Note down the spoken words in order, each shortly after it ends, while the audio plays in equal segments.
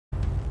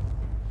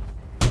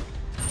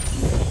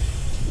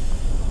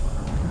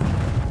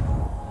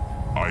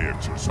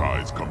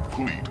exercise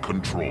complete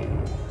control.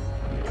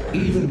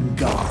 Even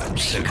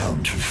gods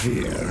succumb to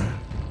fear.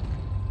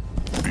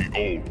 The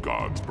old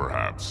gods,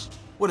 perhaps.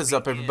 What is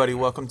up, everybody?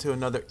 Welcome to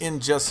another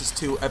Injustice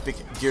 2 Epic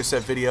Gear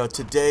Set video.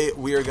 Today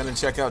we are going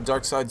to check out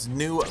Darkseid's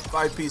new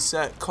 5-piece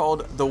set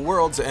called The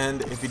World's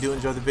End. If you do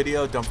enjoy the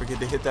video, don't forget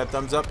to hit that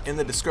thumbs up. In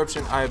the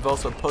description, I have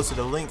also posted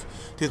a link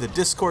to the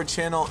Discord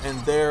channel, and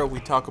there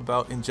we talk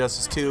about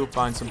Injustice 2,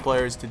 find some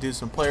players to do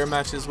some player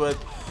matches with,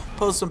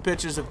 post some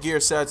pictures of gear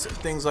sets,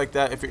 things like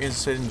that. If you're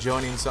interested in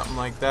joining something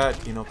like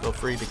that, you know, feel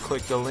free to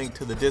click the link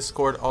to the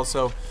Discord.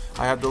 Also,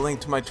 I have the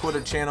link to my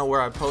Twitter channel where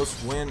I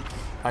post when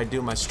I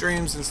do my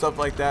streams and stuff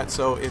like that,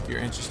 so if you're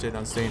interested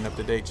on staying up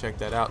to date, check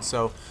that out.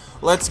 So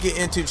let's get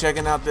into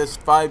checking out this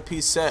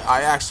 5-piece set.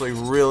 I actually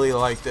really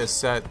like this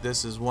set.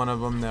 This is one of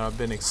them that I've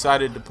been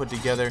excited to put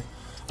together.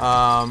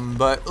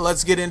 But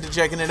let's get into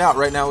checking it out.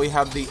 Right now we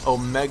have the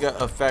Omega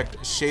Effect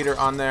shader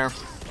on there.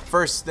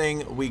 First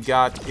thing we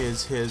got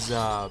is his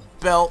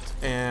belt,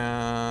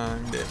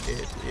 and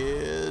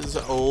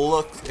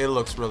it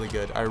looks really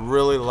good. I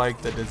really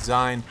like the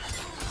design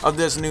of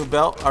this new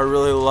belt. I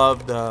really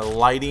love the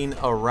lighting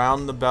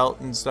around the belt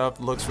and stuff.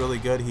 Looks really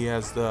good. He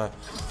has the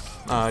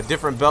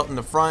different belt in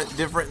the front,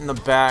 different in the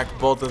back.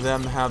 Both of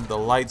them have the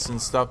lights and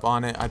stuff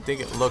on it. I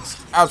think it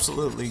looks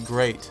absolutely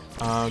great.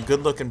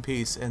 Good looking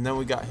piece. And then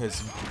we got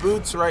his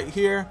boots right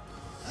here.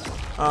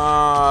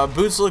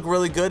 Boots look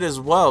really good as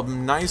well.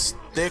 Nice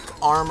thick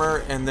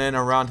armor, and then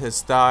around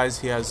his thighs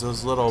he has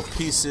those little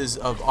pieces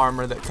of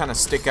armor that kind of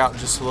stick out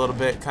just a little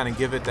bit, kind of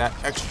give it that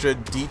extra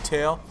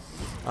detail.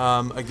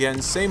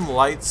 Again, same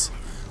lights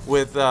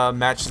with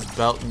match his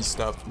belt and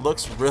stuff.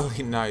 Looks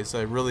really nice.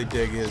 I really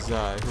dig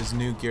his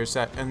new gear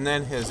set. And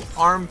then his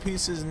arm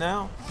pieces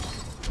now.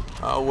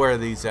 Where are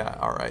these at?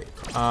 Alright.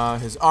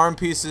 His arm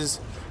pieces,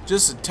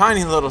 just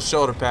tiny little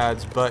shoulder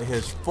pads, but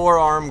his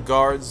forearm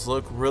guards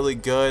look really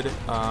good.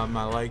 I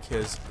like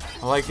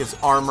his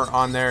armor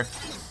on there.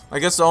 I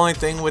guess the only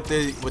thing with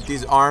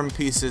these arm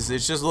pieces, it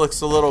just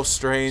looks a little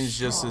strange,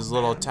 just his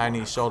little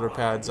tiny shoulder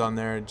pads on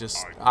there.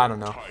 Just, I don't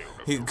know.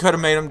 He could have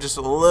made them just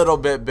a little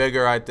bit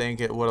bigger. I think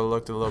it would have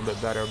looked a little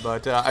bit better,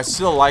 but I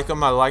still like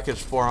them. I like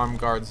his forearm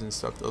guards and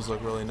stuff. Those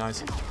look really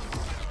nice.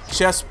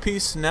 Chest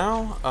piece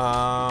now.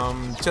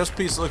 Chest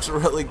piece looks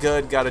really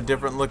good. Got a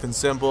different looking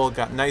symbol.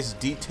 Got nice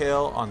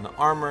detail on the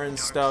armor and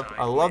stuff.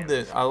 I love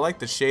it. I like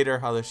the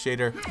shader. How the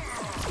shader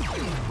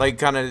like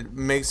kind of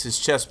makes his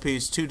chest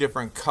piece two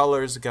different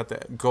colors. Got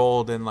that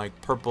gold and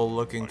like purple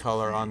looking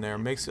color on there.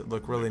 Makes it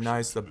look really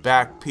nice. The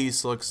back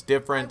piece looks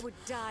different.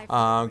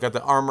 Got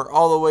the armor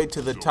all the way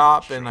to the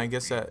top, and I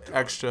guess that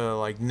extra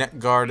like neck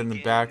guard in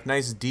the back.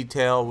 Nice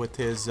detail with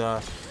his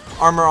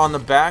armor on the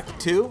back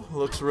too.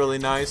 Looks really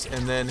nice.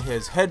 And then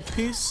his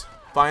headpiece,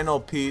 final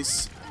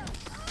piece.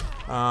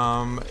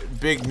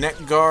 Big neck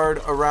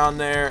guard around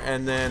there,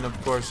 and then of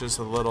course just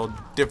a little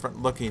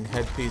different looking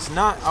headpiece.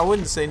 I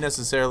wouldn't say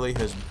necessarily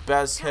his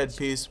best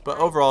headpiece, but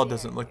overall it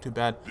doesn't look too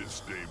bad.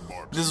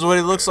 This is what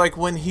he looks like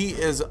when he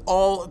is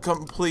all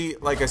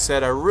complete. Like I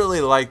said, I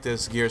really like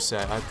this gear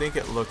set. I think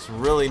it looks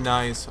really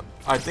nice.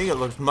 I think it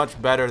looks much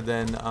better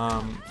than,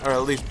 or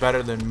at least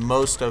better than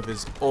most of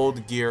his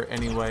old gear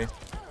anyway.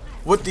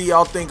 What do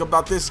y'all think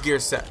about this gear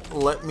set?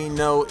 Let me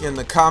know in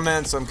the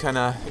comments. I'm kind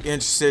of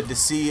interested to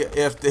see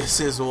if this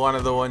is one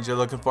of the ones you're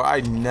looking for.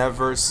 I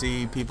never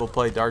see people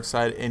play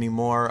Darkseid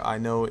anymore. I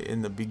know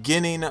in the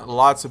beginning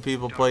lots of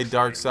people played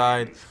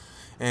Darkseid,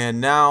 and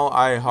now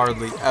I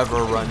hardly ever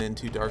run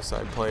into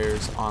Darkseid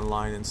players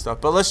online and stuff.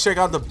 But let's check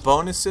out the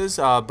bonuses.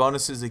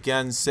 Bonuses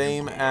again,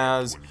 same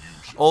as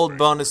old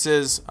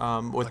bonuses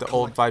with the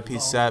old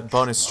 5-piece set.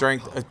 Bonus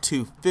strength of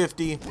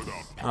 250.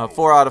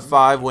 4 out of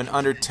 5. When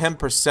under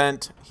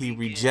 10%, he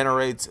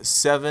regenerates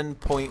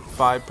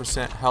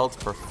 7.5%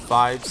 health for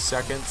 5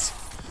 seconds.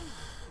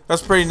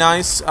 That's pretty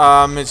nice.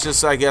 It's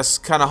just, I guess,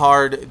 kind of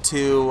hard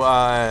to,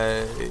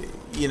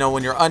 you know,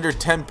 when you're under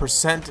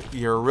 10%,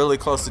 you're really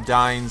close to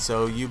dying.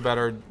 So you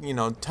better, you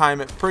know, time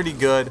it pretty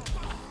good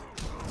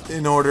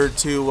in order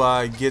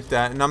to get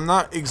that. And I'm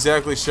not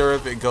exactly sure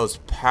if it goes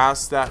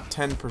past that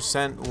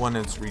 10% when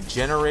it's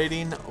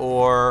regenerating,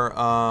 or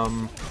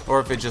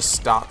if it just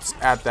stops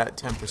at that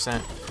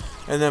 10%.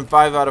 And then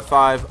 5 out of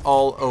 5,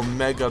 all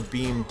Omega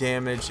beam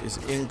damage is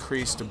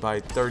increased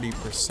by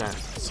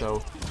 30%.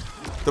 So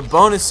the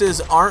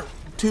bonuses aren't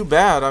too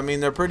bad. I mean,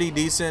 they're pretty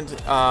decent,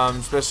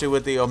 especially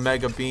with the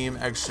Omega beam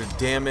extra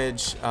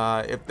damage.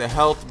 If the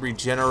health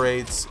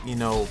regenerates, you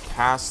know,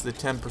 past the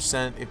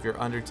 10%, if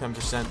you're under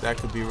 10%, that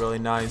could be really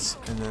nice.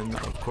 And then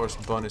of course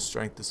bonus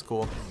strength is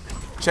cool.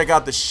 Check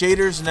out the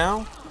shaders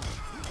now.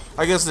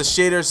 I guess the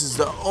shaders is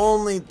the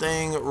only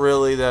thing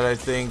really that I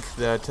think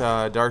that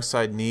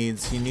Darkseid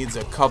needs. He needs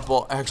a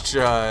couple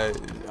extra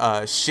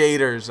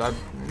shaders. I'm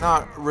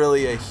not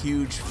really a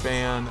huge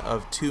fan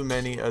of too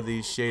many of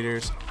these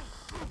shaders.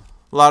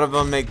 A lot of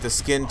them make the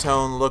skin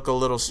tone look a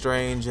little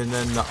strange, and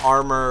then the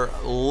armor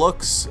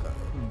looks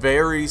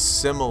very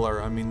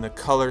similar. I mean, the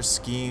color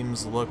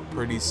schemes look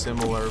pretty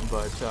similar,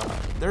 but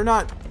they're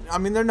not, I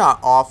mean, they're not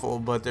awful,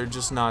 but they're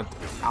just not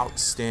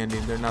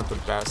outstanding. They're not the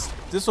best.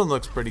 This one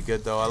looks pretty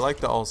good, though. I like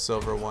the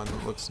all-silver one.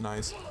 It looks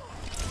nice.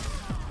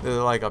 They're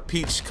like a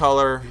peach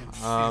color,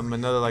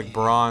 another like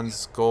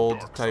bronze, gold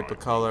type of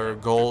color,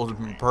 gold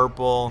and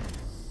purple.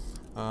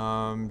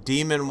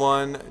 Demon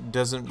one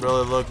doesn't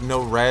really look,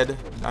 no red.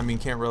 I mean,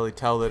 can't really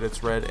tell that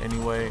it's red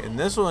anyway. And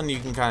this one, you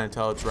can kind of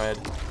tell it's red.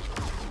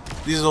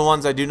 These are the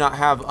ones I do not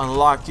have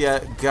unlocked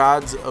yet.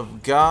 Gods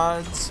of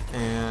Gods,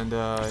 and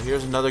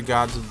here's another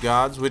Gods of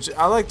Gods, which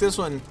I like this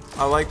one.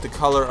 I like the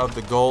color of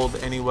the gold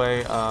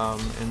anyway,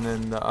 and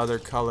then the other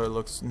color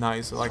looks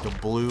nice, like a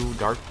blue,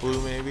 dark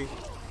blue maybe.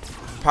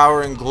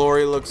 Power and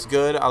Glory looks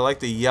good. I like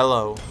the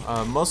yellow.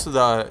 Most of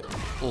the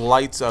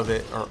lights of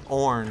it are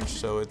orange,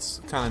 so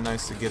it's kind of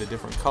nice to get a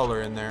different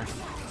color in there.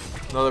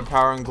 Another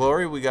Power and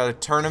Glory. We got a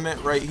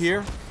tournament right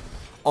here.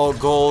 All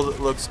gold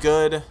looks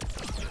good.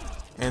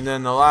 And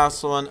then the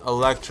last one,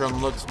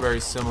 Electrum, looks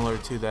very similar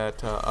to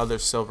that other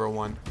silver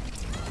one.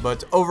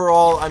 But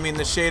overall, I mean,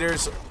 the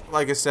shaders,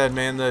 like I said,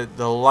 man,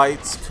 the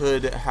lights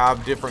could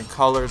have different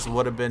colors.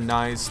 Would have been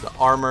nice. The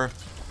armor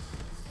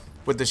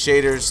with the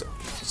shaders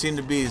seem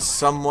to be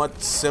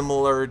somewhat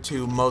similar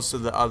to most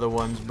of the other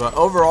ones, but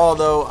overall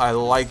though, I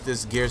like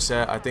this gear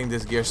set. I think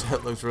this gear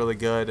set looks really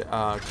good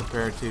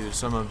compared to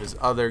some of his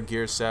other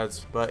gear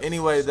sets. But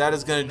anyway, that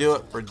is going to do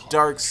it for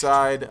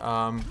Darkseid.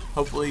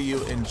 Hopefully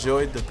you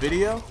enjoyed the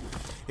video.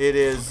 It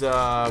is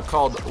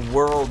called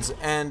World's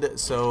End,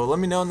 so let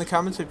me know in the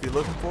comments if you're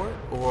looking for it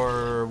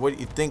or what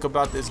you think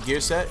about this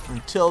gear set.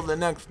 Until the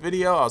next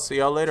video, I'll see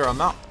y'all later. I'm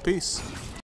out. Peace.